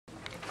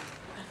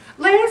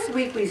Last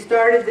week we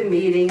started the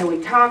meeting and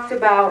we talked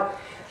about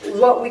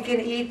what we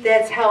can eat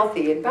that's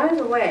healthy. And by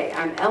the way,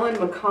 I'm Ellen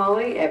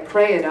McCauley at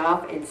Pray It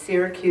Off in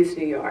Syracuse,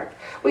 New York.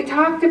 We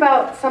talked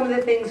about some of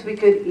the things we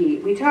could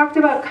eat. We talked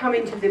about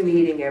coming to the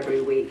meeting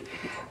every week.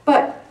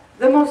 But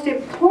the most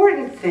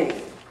important thing,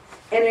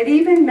 and it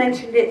even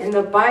mentioned it in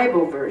the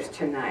Bible verse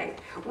tonight,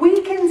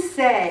 we can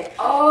say,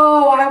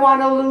 oh, I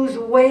want to lose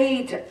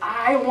weight.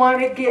 I want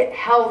to get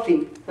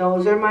healthy.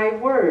 Those are my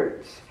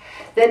words.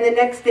 Then the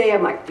next day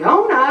I'm like,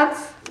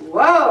 donuts?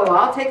 Whoa,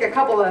 I'll take a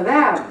couple of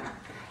them.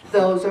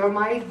 Those are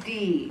my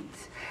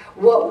deeds.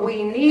 What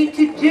we need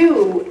to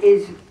do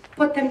is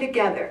put them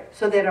together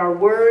so that our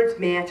words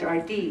match our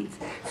deeds.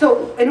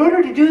 So in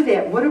order to do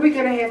that, what are we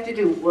going to have to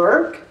do?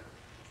 Work?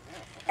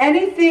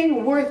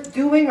 Anything worth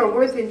doing or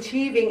worth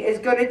achieving is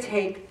going to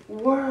take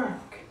work.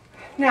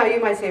 Now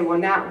you might say, well,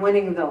 not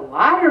winning the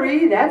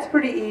lottery, that's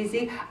pretty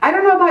easy. I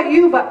don't know about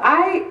you, but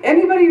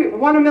anybody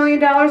won $1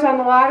 million on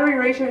the lottery?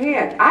 Raise your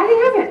hand. I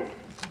haven't.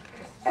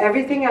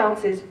 Everything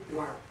else is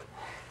work.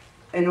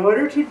 In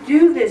order to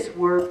do this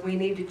work, we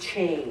need to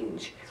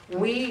change.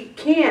 We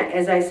can't,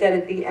 as I said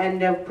at the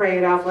end of Pray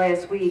It Off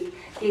last week,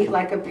 eat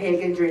like a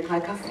pig and drink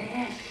like a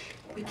fish.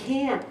 We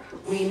can't.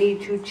 We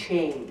need to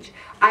change.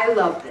 I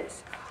love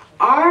this.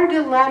 Our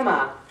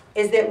dilemma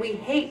is that we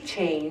hate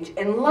change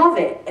and love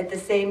it at the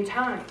same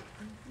time.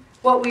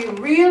 What we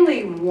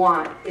really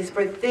want is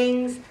for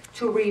things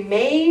to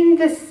remain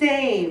the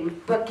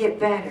same but get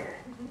better.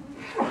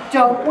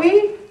 Don't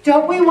we?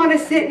 Don't we want to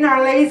sit in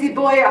our lazy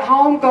boy at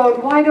home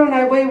going, why don't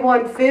I weigh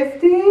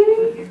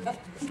 150?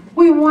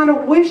 We want to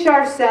wish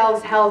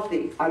ourselves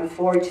healthy.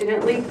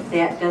 Unfortunately,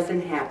 that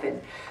doesn't happen.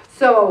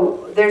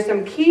 So there's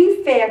some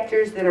key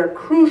factors that are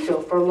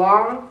crucial for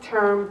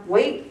long-term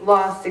weight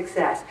loss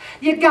success.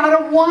 You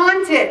gotta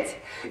want it.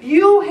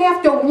 You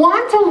have to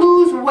want to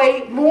lose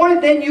weight more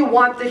than you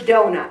want the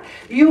donut.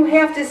 You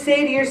have to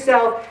say to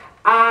yourself,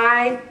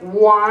 I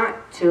want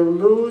to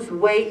lose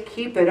weight,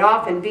 keep it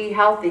off, and be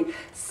healthy.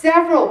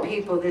 Several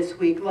people this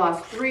week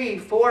lost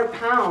 3-4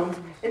 pounds,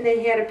 and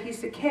they had a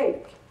piece of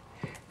cake.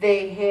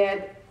 They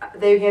had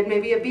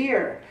maybe a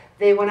beer.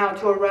 They went out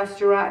to a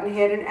restaurant and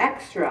had an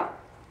extra.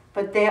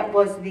 But that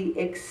was the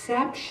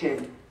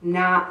exception,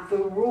 not the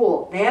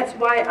rule. That's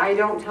why I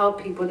don't tell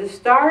people to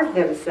starve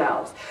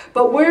themselves.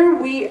 But where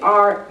we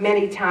are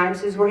many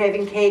times is we're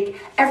having cake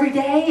every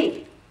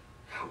day.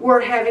 We're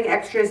having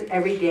extras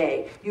every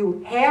day.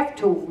 You have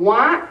to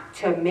want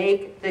to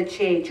make the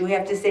change. You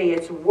have to say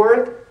it's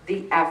worth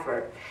the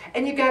effort.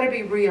 And you got to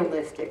be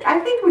realistic. I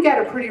think we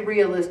got a pretty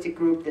realistic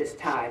group this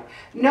time.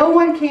 No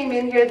one came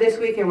in here this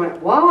week and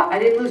went, well, I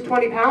didn't lose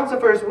 20 pounds the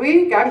first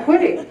week, I'm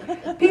quitting.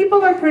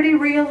 People are pretty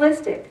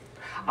realistic.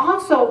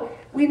 Also,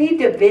 we need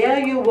to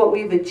value what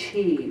we've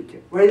achieved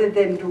rather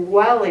than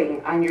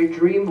dwelling on your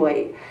dream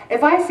weight.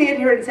 If I sat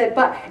here and said,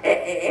 but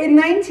in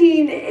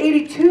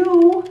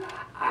 1982,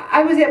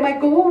 I was at my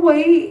goal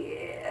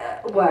weight,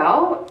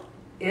 well,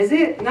 is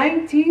it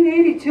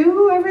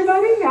 1982,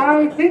 everybody?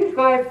 I think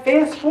I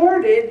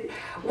fast-forwarded.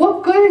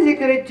 What good is it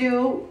going to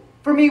do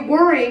for me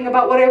worrying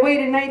about what I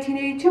weighed in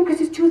 1982? Because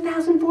it's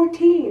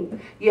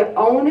 2014. You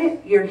own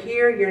it, you're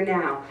here, you're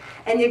now.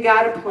 And you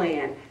got to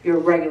plan your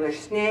regular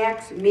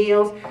snacks,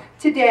 meals.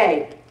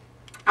 Today,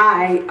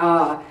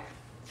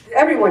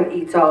 everyone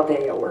eats all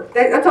day at work.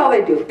 That's all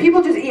they do.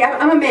 People just eat.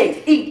 I'm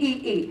amazed. Eat,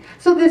 eat, eat.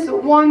 So this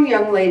one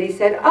young lady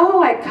said,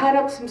 oh, I cut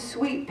up some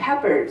sweet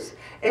peppers.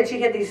 And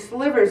she had these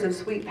slivers of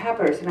sweet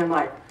peppers. And I'm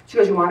like, she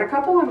goes, you want a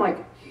couple? I'm like,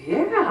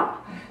 yeah.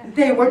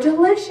 They were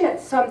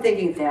delicious. So I'm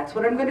thinking, that's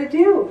what I'm going to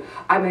do.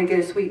 I'm going to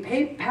get a sweet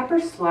pepper,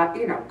 cut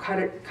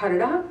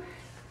it up.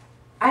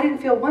 I didn't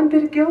feel one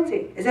bit of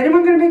guilty. Is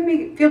anyone going to make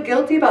me feel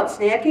guilty about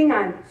snacking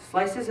on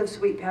slices of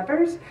sweet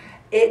peppers?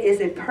 It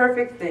is a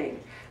perfect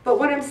thing. But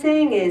what I'm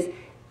saying is,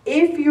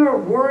 if you're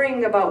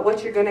worrying about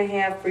what you're going to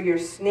have for your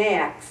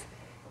snacks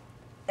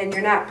and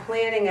you're not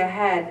planning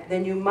ahead,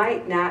 then you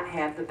might not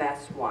have the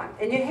best one.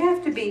 And you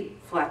have to be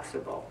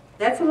flexible.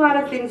 That's a lot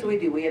of things we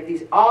do. We have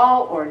these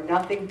all or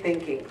nothing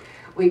thinking.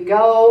 We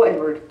go and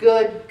we're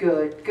good,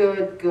 good,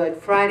 good, good.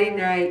 Friday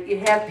night, you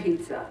have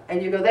pizza.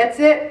 And you go, that's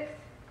it,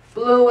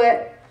 blew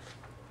it,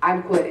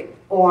 I'm quitting.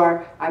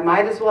 Or I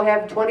might as well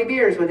have 20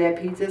 beers with that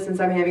pizza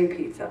since I'm having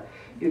pizza.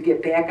 You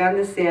get back on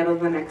the saddle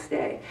the next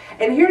day.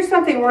 And here's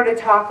something we're going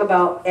to talk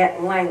about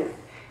at length.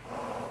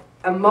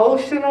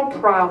 Emotional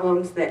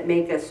problems that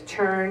make us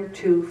turn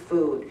to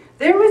food.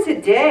 There was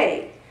a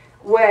day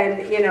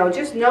when,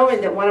 just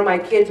knowing that one of my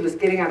kids was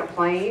getting on a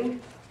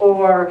plane,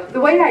 or the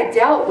way I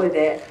dealt with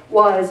it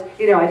was,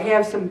 I'd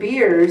have some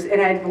beers and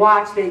I'd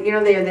watch they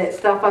have that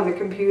stuff on the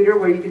computer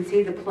where you can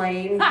see the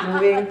plane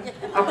moving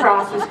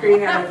across the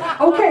screen. And I'm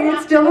like, okay,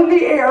 it's still in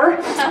the air.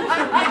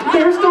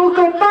 They're still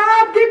good.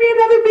 Bob, give me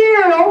another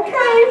beer.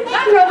 Okay,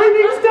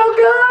 everything's still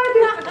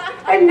good.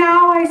 And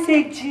now I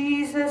say,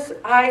 Jesus,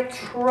 I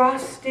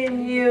trust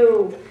in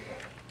you.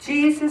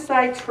 Jesus,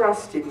 I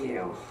trust in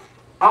you.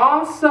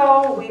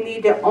 Also, we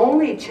need to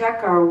only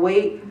check our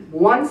weight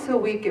once a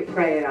week at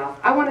Pray It Off.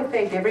 I want to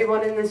thank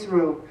everyone in this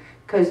room.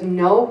 because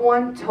no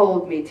one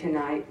told me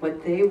tonight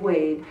what they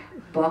weighed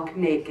buck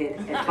naked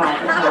at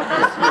 5 o'clock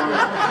this morning.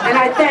 And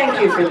I thank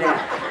you for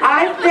that.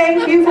 I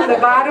thank you from the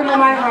bottom of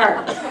my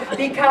heart,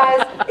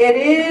 because it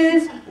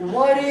is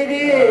what it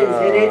is,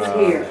 and it's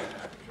here.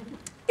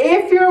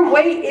 If your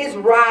weight is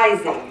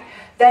rising,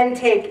 then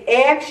take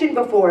action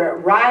before it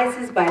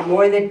rises by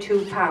more than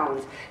 2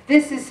 pounds.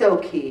 This is so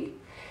key.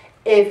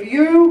 If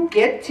you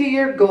get to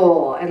your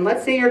goal, and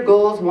let's say your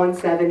goal is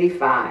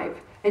 175,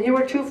 and you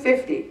were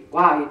 250,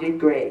 wow, you did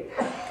great.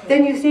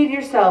 Then you say to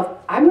yourself,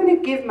 I'm going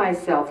to give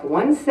myself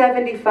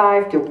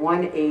 175 to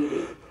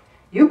 180.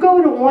 You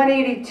go to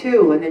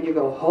 182, and then you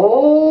go,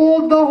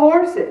 hold the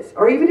horses.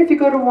 Or even if you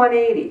go to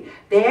 180,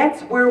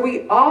 that's where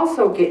we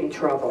also get in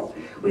trouble.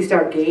 We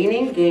start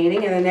gaining,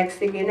 and the next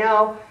thing you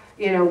know,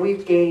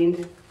 we've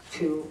gained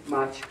too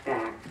much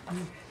back.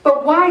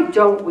 But why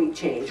don't we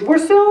change? We're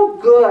so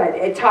good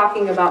at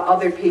talking about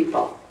other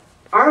people,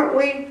 aren't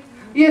we?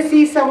 You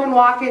see someone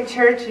walk in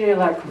church and you're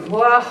like,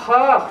 why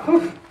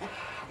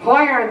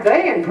aren't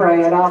they in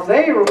praying off?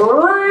 They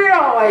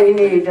really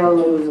need to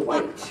lose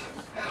weight.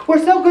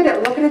 We're so good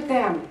at looking at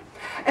them.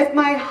 If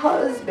my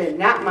husband,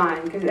 not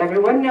mine, because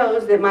everyone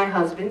knows that my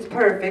husband's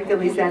perfect, at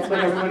least that's what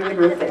everyone in the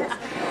group thinks.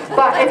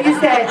 But if you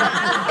say,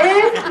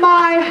 if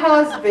my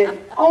husband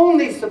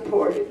only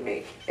supported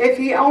me, if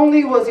he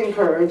only was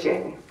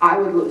encouraging, I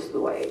would lose the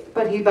weight.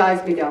 But he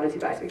buys me donuts, he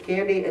buys me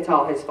candy, it's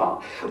all his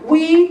fault.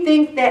 We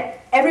think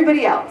that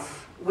everybody else,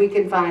 we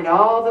can find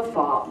all the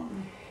fault.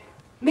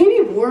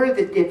 Maybe we're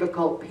the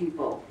difficult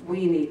people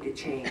we need to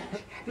change.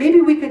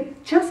 Maybe we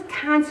could just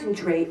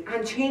concentrate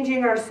on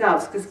changing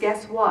ourselves, because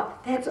guess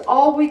what? That's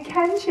all we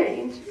can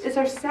change is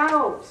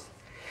ourselves.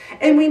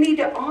 And we need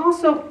to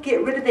also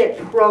get rid of that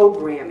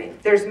programming.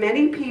 There's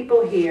many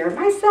people here,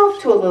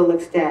 myself to a little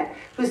extent,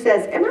 who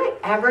says, am I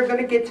ever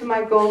going to get to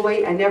my goal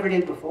weight? I never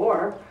did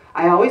before.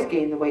 I always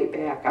gained the weight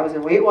back. I was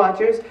in Weight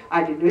Watchers,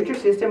 I did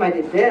Nutrisystem, I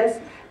did this.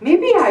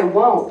 Maybe I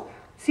won't.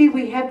 See,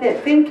 we have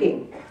that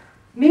thinking.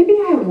 Maybe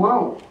I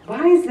won't.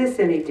 Why is this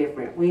any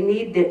different? We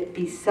need to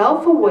be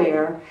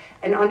self-aware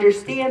and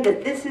understand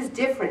that this is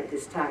different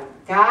this time.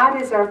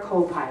 God is our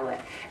co-pilot.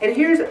 And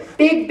here's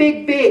big,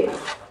 big, big.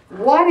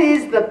 What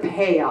is the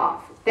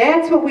payoff?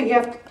 That's what we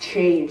have to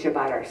change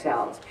about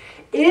ourselves.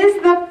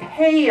 Is the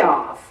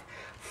payoff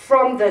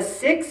from the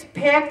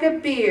 6-pack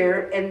of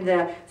beer and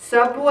the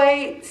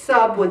Subway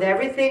sub with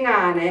everything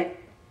on it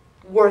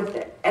worth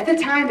it? At the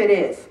time it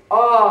is.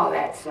 Oh,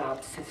 that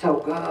sub's so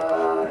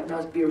good.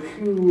 Those beers,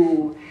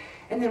 phew.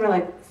 And then we're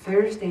like,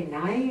 Thursday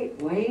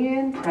night, weigh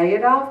in, pray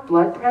it off,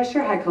 blood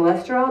pressure, high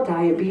cholesterol,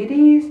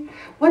 diabetes.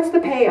 What's the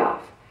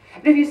payoff?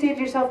 And if you say to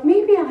yourself,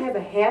 maybe I'll have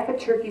a half a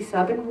turkey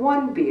sub and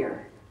 1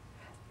 beer.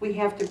 We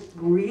have to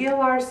reel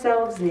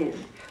ourselves in.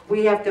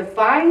 We have to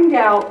find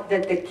out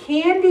that the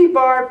candy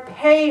bar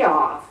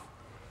payoff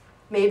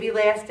maybe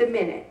lasts a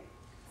minute,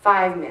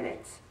 5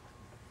 minutes.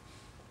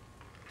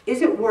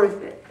 Is it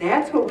worth it?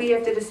 That's what we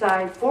have to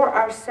decide for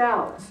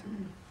ourselves.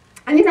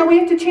 And we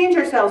have to change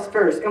ourselves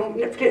first. And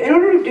in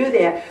order to do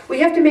that, we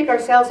have to make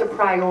ourselves a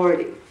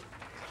priority.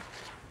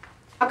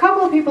 A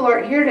couple of people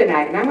aren't here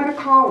tonight, and I'm going to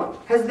call them,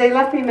 because they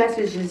left me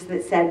messages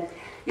that said,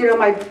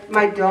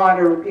 my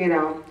daughter,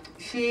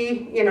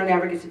 she,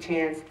 never gets a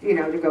chance,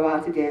 to go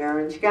out to dinner,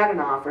 and she got an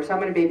offer, so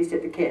I'm going to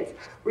babysit the kids.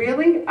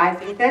 Really? I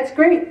think that's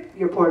great.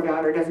 Your poor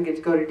daughter doesn't get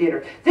to go to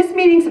dinner. This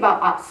meeting's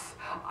about us.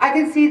 I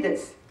can see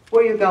this,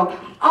 where you go,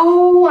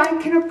 oh, I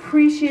can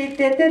appreciate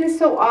that. That is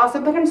so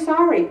awesome, but I'm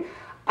sorry.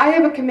 I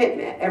have a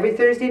commitment. Every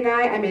Thursday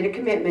night, I made a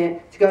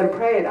commitment to go to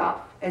Pray It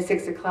Off at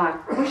 6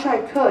 o'clock. I wish I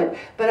could,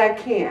 but I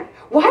can't.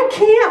 Why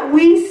can't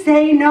we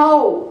say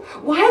no?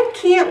 Why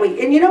can't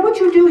we? And you know what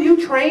you do? You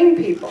train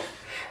people.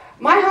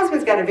 My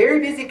husband's got a very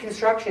busy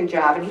construction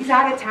job, and he's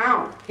out of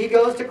town. He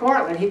goes to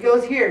Cortland. He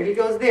goes here. He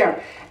goes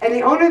there. And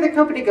the owner of the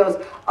company goes,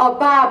 oh,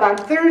 Bob, on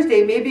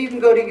Thursday, maybe you can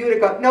go to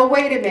Utica. No,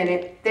 wait a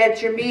minute.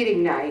 That's your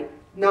meeting night.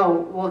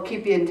 No, we'll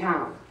keep you in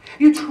town.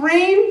 You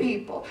train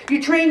people.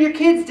 You train your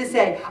kids to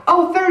say,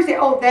 oh, Thursday,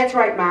 oh, that's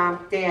right,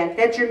 Mom, Dad,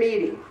 that's your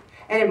meeting.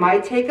 And it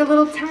might take a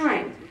little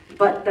time,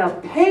 but the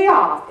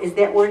payoff is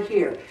that we're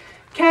here.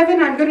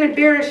 Kevin, I'm going to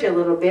embarrass you a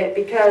little bit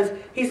because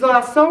he's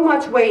lost so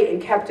much weight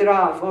and kept it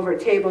off over at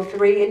table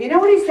 3. And you know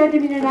what he said to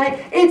me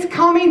tonight? It's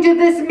coming to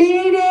this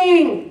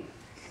meeting.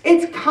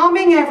 It's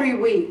coming every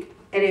week.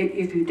 And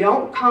if you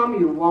don't come,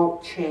 you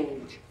won't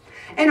change.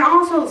 And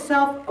also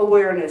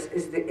self-awareness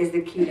is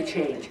the key to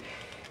change.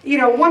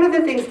 One of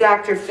the things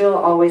Dr. Phil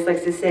always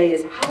likes to say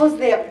is, how's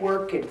that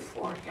working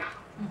for you?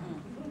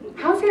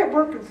 How's that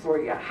working for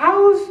you?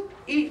 How's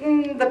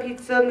eating the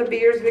pizza and the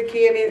beers and the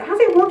candy, how's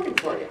it working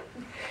for you?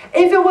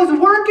 If it was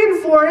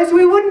working for us,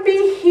 we wouldn't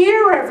be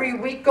here every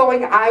week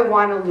going, I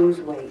want to lose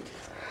weight.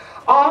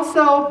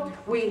 Also,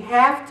 we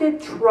have to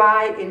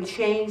try and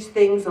change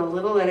things a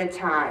little at a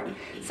time.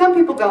 Some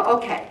people go,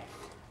 okay,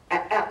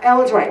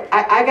 Ellen's right,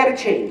 I got to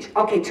change.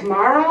 Okay,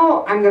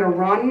 tomorrow I'm going to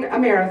run a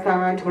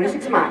marathon,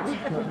 26 miles.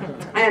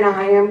 And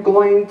I am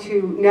going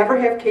to never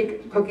have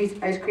cake, cookies,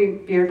 ice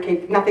cream, beer,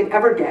 cake, nothing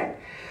ever again.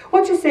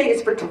 What you say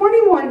is for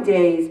 21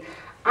 days,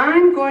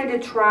 I'm going to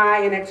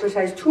try and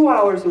exercise 2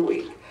 hours a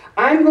week.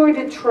 I'm going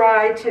to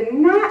try to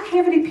not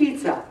have any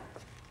pizza.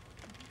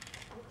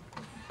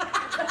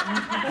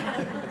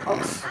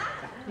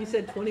 You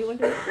said 21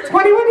 days?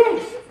 21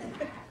 days.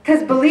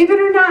 Because believe it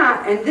or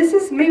not, and this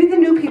is, maybe the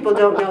new people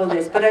don't know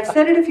this, but I've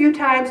said it a few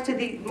times to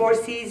the more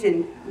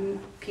seasoned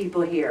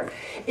people here.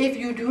 If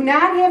you do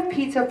not have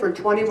pizza for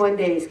 21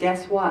 days,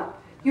 guess what?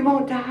 You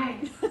won't die.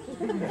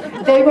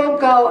 They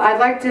won't go, I'd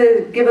like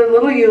to give a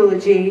little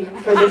eulogy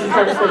for this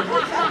person.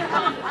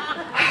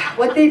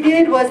 What they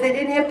did was they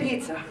didn't have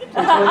pizza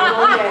for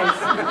 21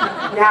 days.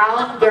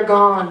 Now they're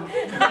gone.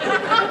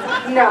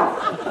 No,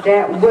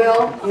 that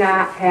will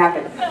not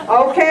happen.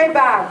 Okay,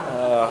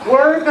 Bob,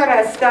 we're going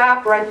to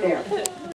stop right there.